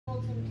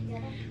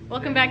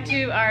Welcome back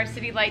to our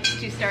City Lights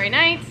to Starry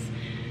Nights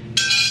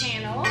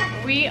channel.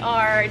 We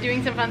are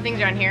doing some fun things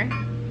around here.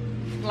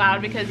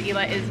 Loud because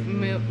Ela is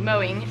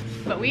mowing.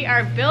 But we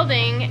are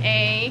building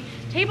a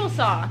table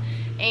saw.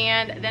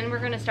 And then we're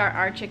going to start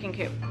our chicken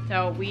coop.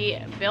 So we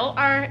built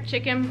our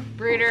chicken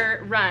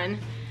brooder run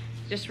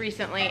just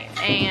recently,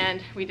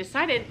 and we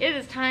decided it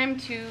is time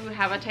to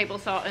have a table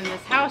saw in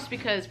this house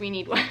because we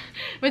need one.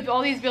 With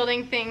all these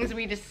building things,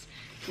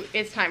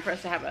 it's time for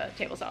us to have a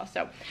table saw.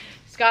 So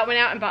Scott went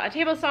out and bought a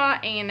table saw,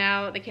 and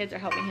now the kids are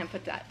helping him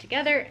put that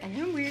together, and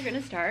then we're going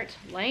to start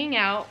laying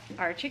out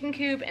our chicken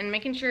coop and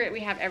making sure that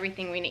we have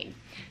everything we need.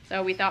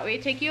 So we thought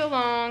we'd take you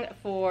along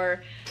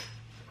for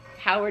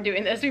how we're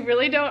doing this. We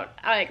really don't,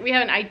 we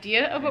have an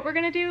idea of what we're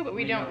going to do, but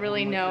we don't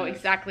really know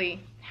exactly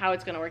how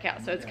it's going to work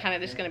out. So it's kind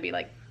of just going to be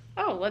like,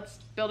 oh, let's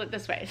build it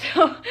this way.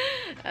 So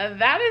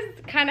that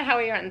is kind of how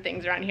we run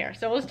things around here.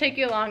 So we'll just take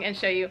you along and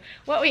show you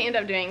what we end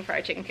up doing for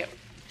our chicken coop.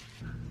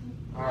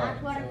 All right.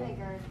 That's what I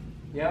figured.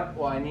 Yeah.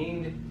 Well, I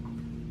need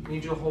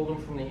you to hold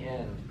them from the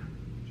end.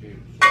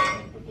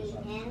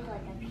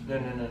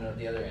 No,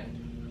 the other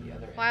end. The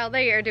other end. While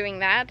they are doing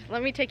that,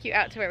 let me take you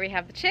out to where we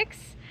have the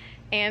chicks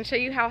and show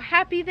you how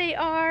happy they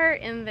are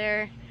in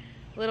their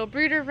little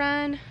brooder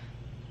run.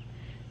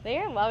 They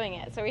are loving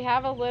it. So we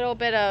have a little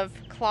bit of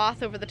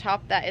cloth over the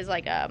top that is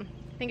like I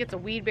think it's a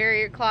weed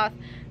barrier cloth,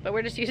 but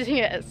we're just using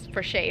it as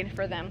for shade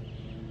for them.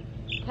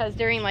 Because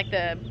during like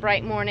the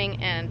bright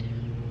morning and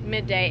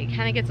midday, it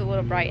kind of gets a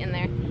little bright in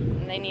there,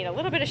 and they need a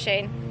little bit of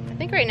shade. I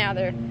think right now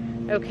they're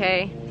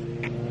okay.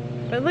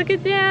 But look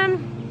at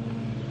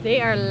them. They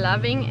are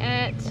loving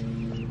it.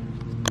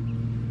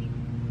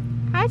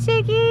 Hi,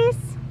 chickies.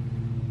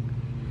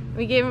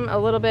 We gave them a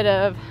little bit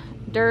of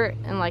dirt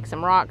and like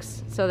some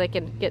rocks so they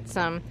could get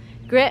some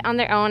grit on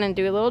their own and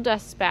do a little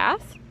dust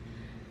bath.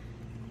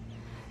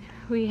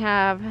 We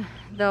have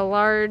the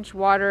large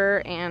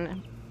water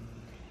and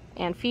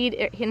feed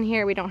in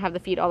here. We don't have the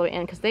feed all the way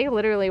in because they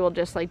literally will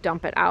just like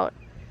dump it out.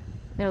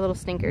 They're little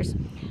stinkers.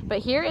 But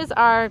here is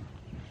our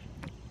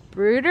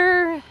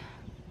brooder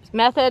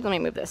method. Let me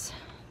move this.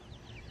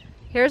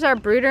 Here's our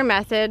brooder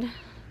method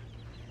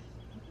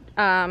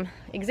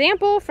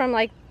example from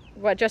like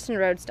what Justin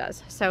Rhodes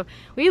does. So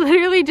we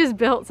literally just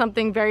built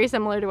something very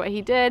similar to what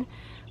he did,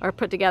 or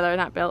put together,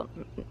 not built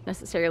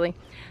necessarily.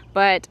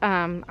 But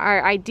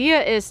our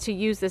idea is to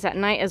use this at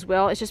night as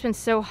well. It's just been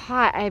so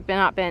hot. I've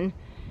not been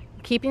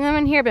keeping them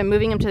in here, been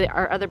moving them to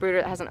our other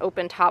brooder that has an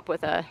open top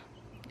with a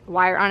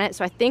wire on it.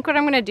 So I think what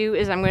I'm going to do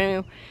is I'm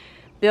going to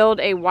build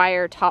a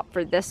wire top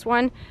for this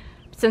one,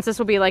 since this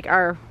will be like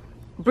our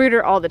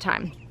brooder all the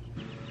time.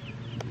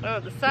 Oh,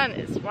 the sun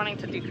is wanting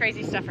to do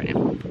crazy stuff right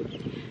now.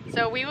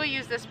 So we will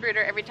use this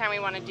brooder every time we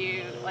want to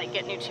do, like,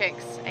 get new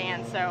chicks,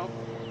 and so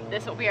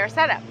this will be our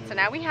setup. So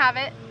now we have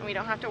it, and we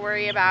don't have to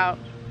worry about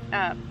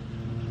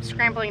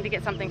scrambling to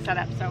get something set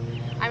up. So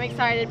I'm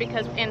excited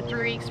because in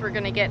 3 weeks we're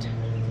gonna get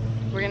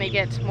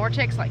more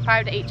chicks, like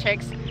 5 to 8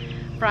 chicks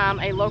from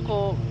a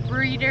local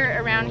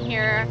breeder around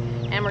here,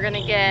 and we're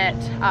gonna get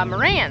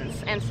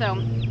Morans. And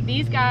so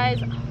these guys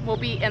will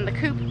be in the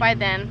coop by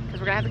then, because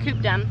we're gonna have the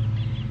coop done,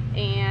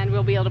 and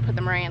we'll be able to put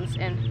the Morans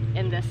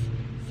in this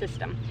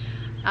system.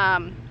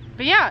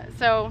 But yeah,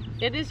 so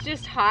it is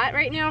just hot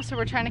right now, so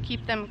we're trying to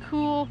keep them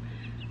cool,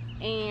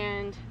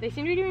 and they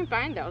seem to be doing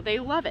fine though. They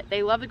love it.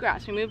 They love the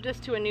grass. We moved us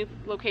to a new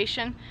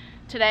location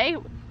today,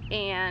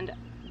 and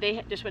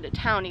they just went to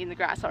town eating the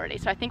grass already.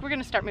 So I think we're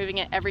going to start moving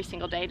it every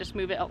single day, just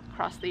move it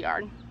across the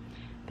yard.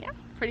 Yeah,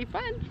 pretty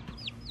fun.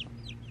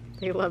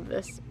 They love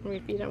this when we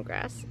feed them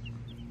grass.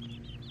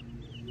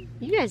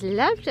 You guys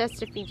love us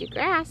to feed you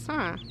grass,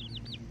 huh?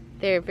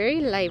 They're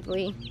very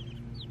lively.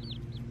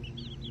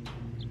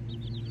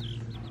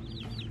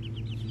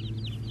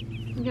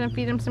 I'm gonna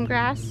feed them some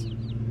grass.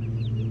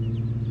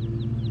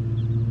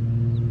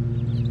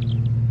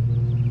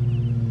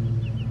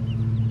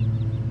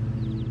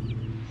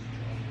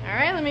 All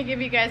right, let me give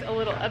you guys a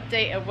little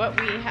update of what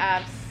we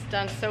have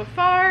done so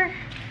far.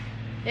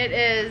 It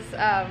is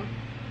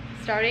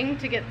starting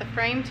to get the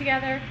frame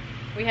together.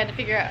 We had to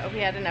figure out if we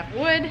had enough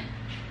wood,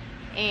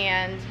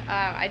 and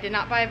I did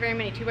not buy very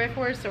many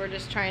 2x4s, so we're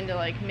just trying to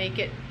like make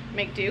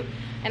do.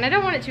 And I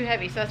don't want it too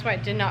heavy, so that's why I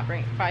did not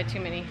buy too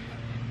many.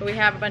 But we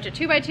have a bunch of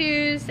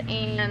 2x2s,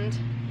 and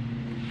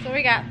so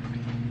we got.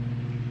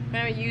 I'm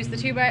gonna use the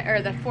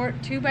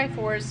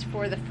 2x4s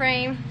for the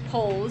frame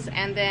poles,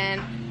 and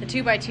then the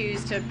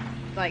 2x2s to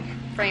like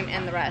frame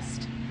in the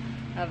rest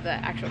of the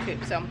actual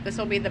coop. So this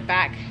will be the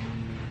back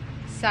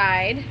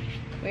side.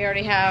 We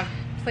already have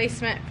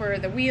placement for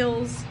the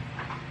wheels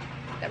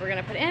that we're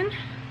gonna put in.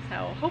 So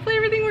hopefully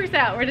everything works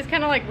out. We're just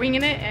kind of like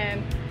winging it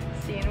and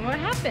seeing what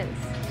happens.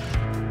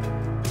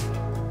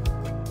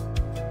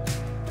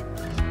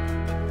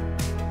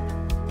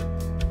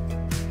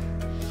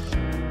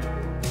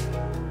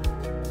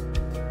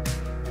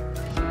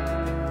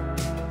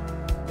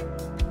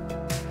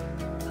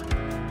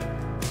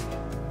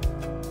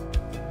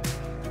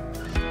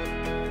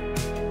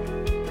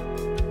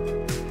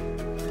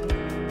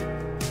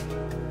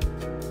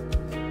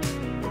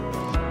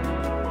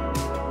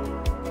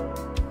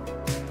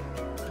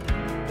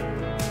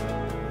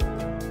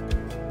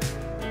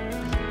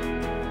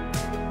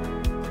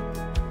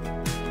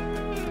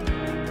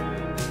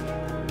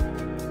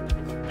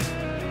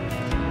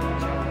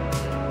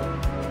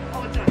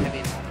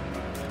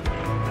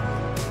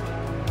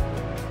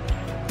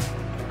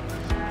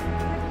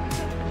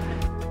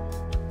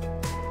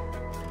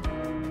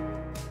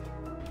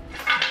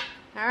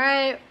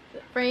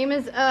 frame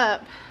is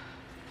up,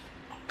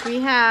 we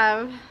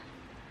have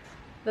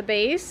the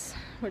base,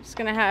 which is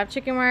gonna have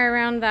chicken wire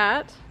around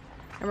that,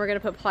 and we're gonna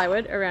put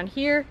plywood around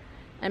here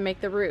and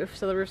make the roof.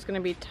 So the roof's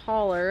gonna be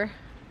taller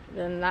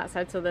than that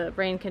side so the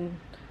rain can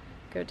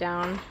go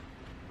down.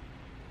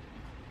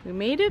 We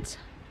made it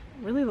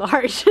really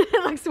large.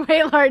 It looks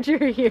way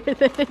larger here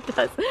than it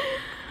does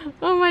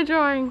on my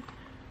drawing.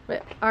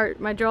 But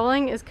my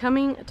drawing is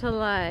coming to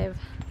life.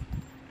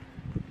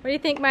 What do you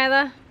think,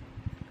 Mila?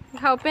 You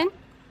helping?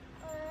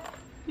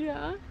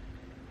 Yeah.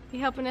 You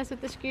helping us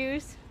with the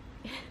screws?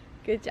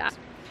 Good job.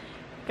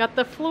 Got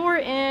the floor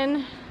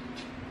in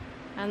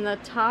and the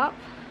top.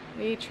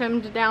 We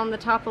trimmed down the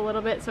top a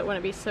little bit so it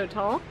wouldn't be so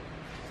tall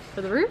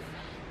for the roof.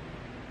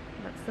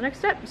 That's the next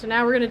step. So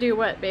now we're gonna do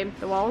what, babe?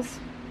 The walls?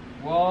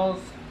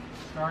 Walls,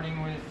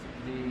 starting with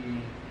the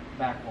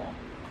back wall.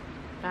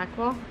 Back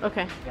wall?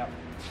 Okay. Yep.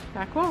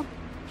 Back wall.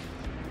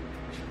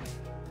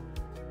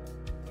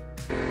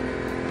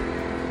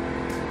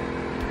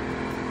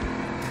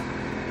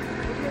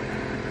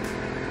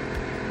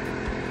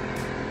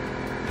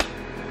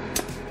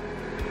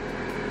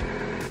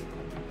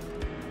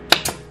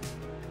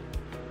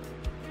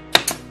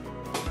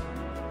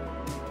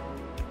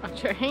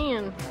 Watch your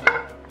hand.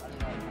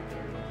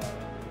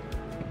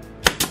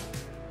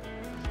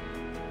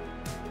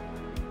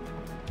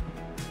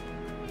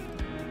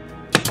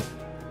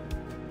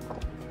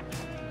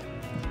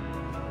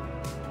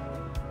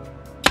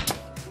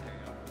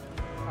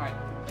 Alright,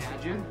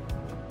 Jude.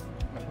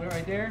 Put it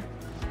right there.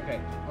 Okay,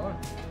 hold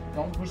on.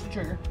 Don't push the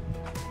trigger.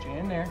 Put your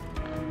hand there.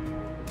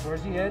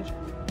 Towards the edge.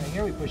 Right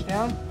here, we push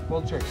down,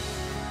 pull the trigger.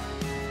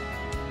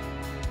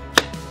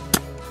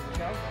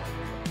 Okay.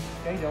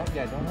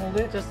 Okay, don't hold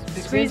it.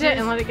 Just squeeze it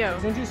and let it go.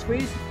 6 inches,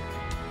 squeeze.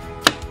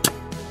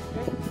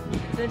 Okay.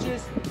 6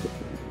 inches.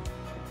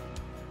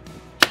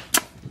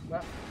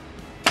 Well.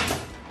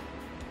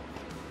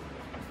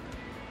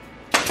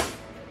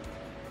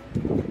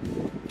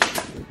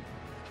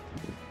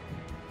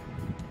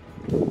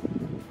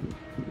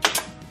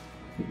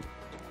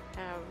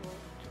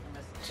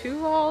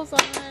 Two walls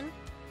on,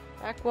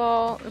 back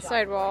wall and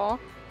side wall.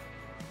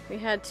 We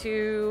had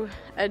to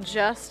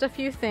adjust a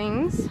few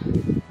things,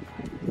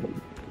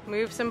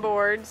 move some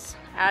boards,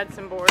 add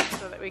some boards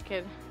so that we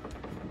could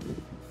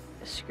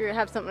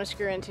have something to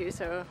screw into.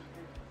 So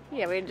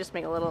yeah, we just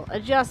make a little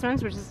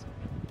adjustments, which is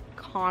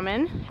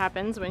common,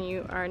 happens when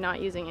you are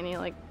not using any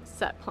like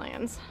set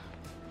plans.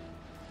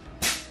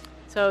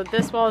 So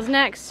this wall is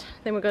next,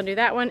 then we're gonna do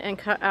that one and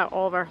cut out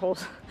all of our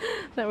holes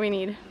that we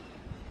need.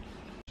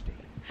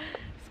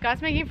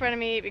 Scott's making fun of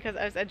me because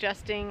I was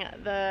adjusting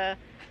the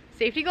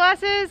safety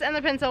glasses and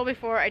the pencil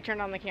before I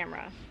turned on the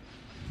camera.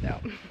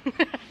 So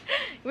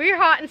we're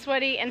hot and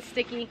sweaty and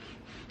sticky.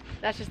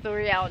 That's just the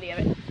reality of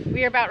it.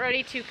 We are about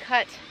ready to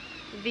cut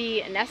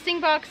the nesting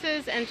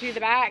boxes into the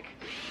back.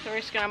 So we're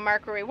just gonna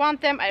mark where we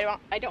want them. I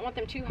don't want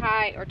them too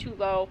high or too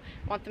low.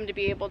 I want them to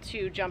be able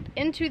to jump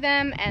into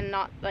them and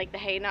not like the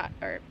hay nut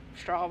or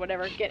straw,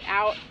 whatever, get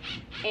out,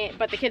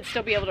 but the kids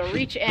still be able to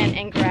reach in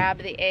and grab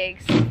the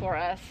eggs for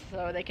us,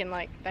 so they can,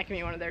 like, that can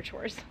be one of their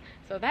chores.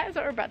 So that is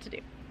what we're about to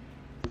do.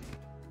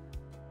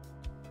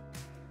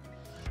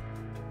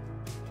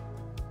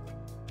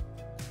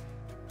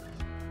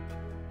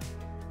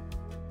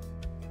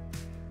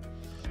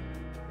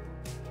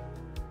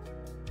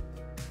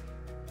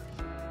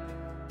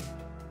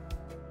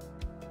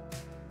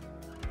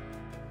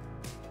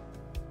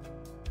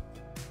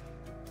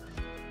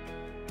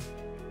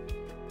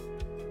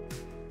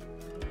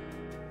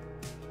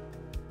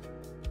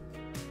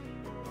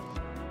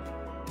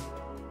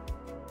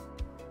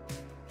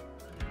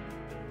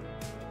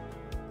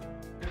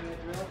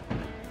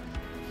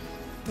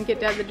 And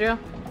get Dad the drill.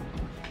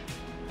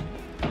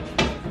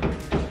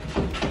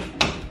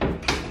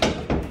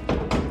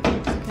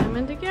 It's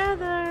coming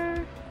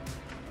together.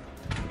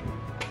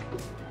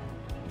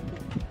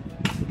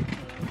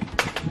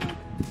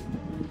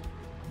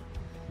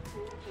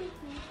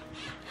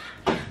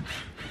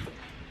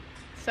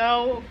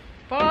 So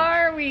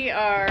far we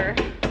have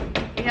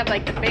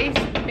like the basic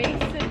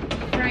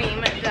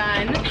frame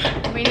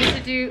done. We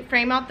need to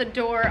frame out the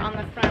door on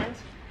the front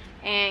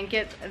and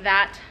get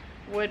that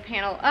wood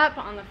panel up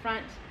on the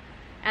front,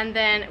 and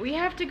then we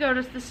have to go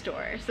to the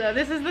store. So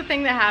this is the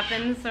thing that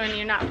happens when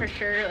you're not for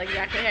sure like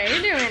exactly how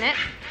you're doing it.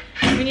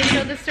 We need to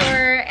go to the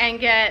store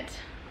and get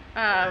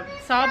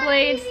saw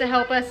blades to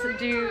help us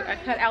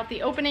cut out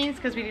the openings,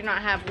 because we do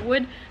not have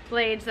wood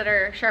blades that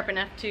are sharp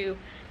enough to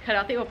cut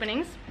out the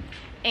openings.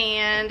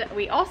 And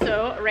we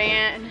also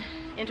ran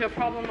into a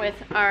problem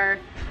with our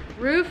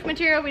roof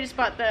material. We just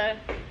bought the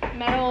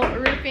metal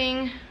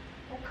roofing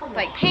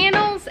like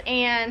panels,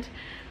 and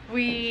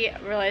we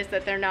realized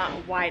that they're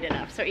not wide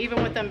enough. So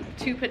even with them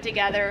two put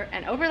together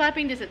and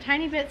overlapping just a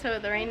tiny bit so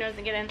the rain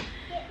doesn't get in,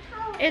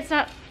 it's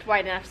not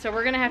wide enough. So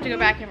we're gonna have to go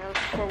back and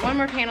for one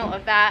more panel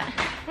of that,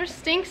 which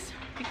stinks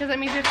because that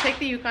means we have to take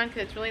the Yukon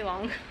because it's really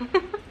long.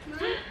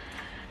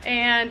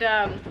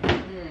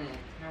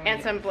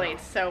 and some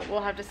blades. So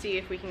we'll have to see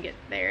if we can get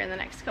there in the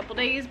next couple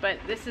days, but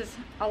this is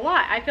a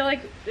lot. I feel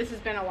like this has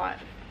been a lot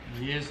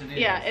Yes, it is.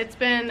 Yeah, it's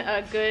been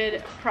a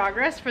good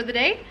progress for the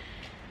day.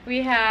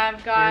 We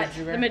have got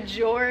the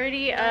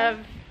majority of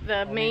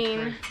the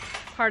main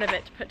part of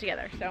it put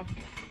together. So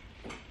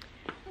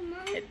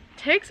it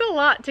takes a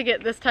lot to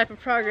get this type of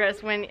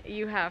progress when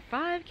you have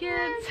 5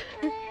 kids.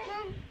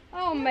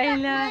 Oh,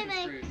 Mela.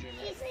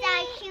 She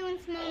said she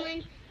wants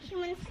Mom. She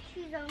wants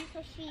shoes on,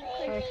 so she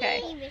could.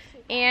 Okay.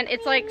 And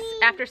it's like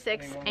after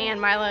 6, and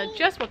Mila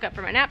just woke up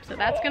from a nap, so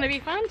that's gonna be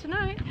fun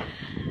tonight.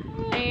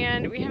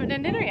 And we haven't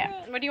done dinner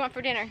yet. What do you want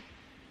for dinner?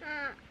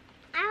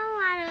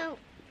 I want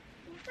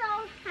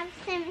to have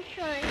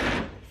sandwiches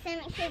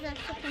and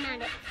chicken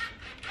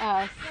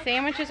nuggets.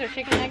 Sandwiches or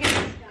chicken nuggets?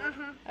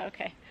 Uh-huh.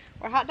 Okay.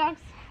 Or hot dogs?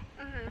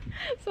 Uh-huh.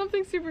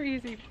 Something super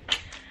easy.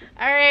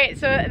 Alright,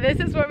 so this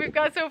is what we've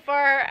got so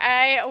far.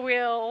 I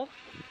will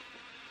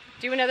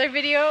do another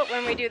video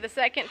when we do the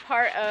second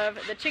part of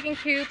the chicken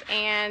coop,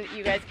 and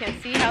you guys can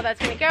see how that's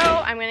going to go.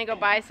 I'm going to go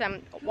buy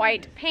some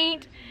white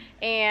paint,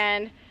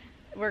 and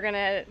we're going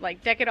to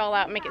like deck it all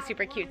out and make it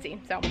super cutesy.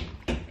 So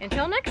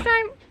until next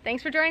time,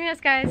 thanks for joining us,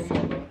 guys.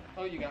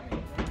 Oh, you got me.